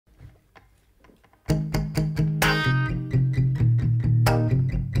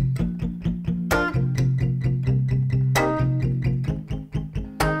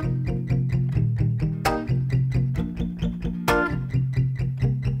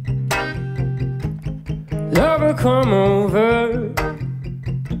Lover, come over.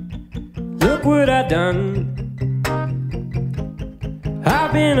 Look what I done.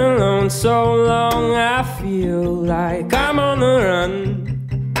 I've been alone so long, I feel like I'm on the run.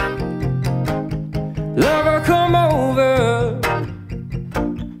 Lover, come over.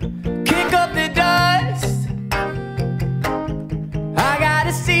 Kick up the dust. I got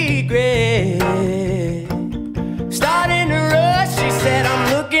a secret. Starting to rush. She said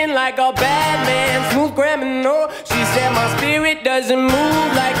I'm looking like a bad man, smooth criminal. She said my spirit doesn't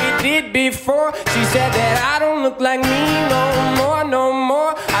move like it did before. She said that I don't look like me no more, no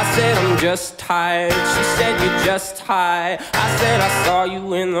more. I said I'm just tired. She said you're just high. I said I saw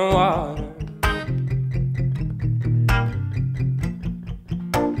you in the water.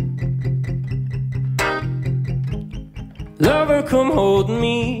 Lover, come hold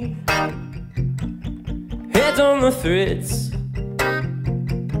me. Heads on the fritz.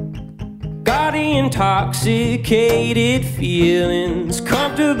 Gaudy, intoxicated feelings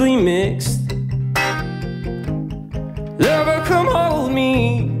comfortably mixed. Lover, come hold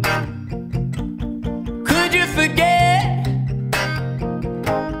me. Could you forget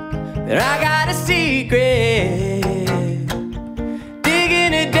that I got a secret?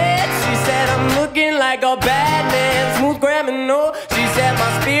 Digging a ditch. She said I'm looking like a bad man, smooth criminal. She said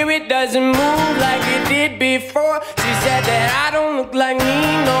my spirit doesn't move like it did before. She said that I don't look like me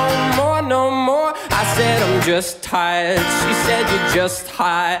no more, no more. I said I'm just tired. She said you're just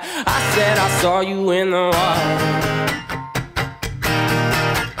high. I said I saw you in the water.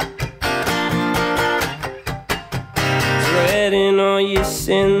 Spreading all your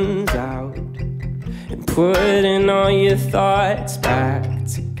sins out and putting all your thoughts back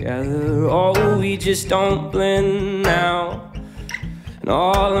together. Oh, we just don't blend now. And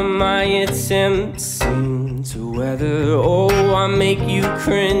all of my attempts seem to weather. Oh, I make you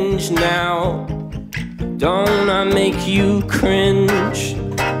cringe now. Don't I make you cringe?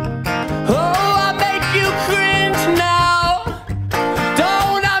 Oh, I make you cringe now.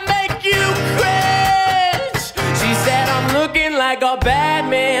 Don't I make you cringe? She said I'm looking like a bad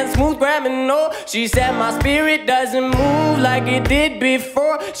man, smooth criminal. She said my spirit doesn't move like it did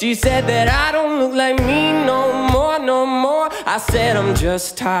before. She said that I don't look like me no more, no more. I said I'm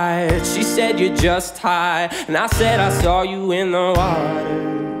just tired. She said you're just high. And I said I saw you in the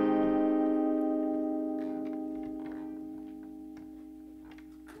water.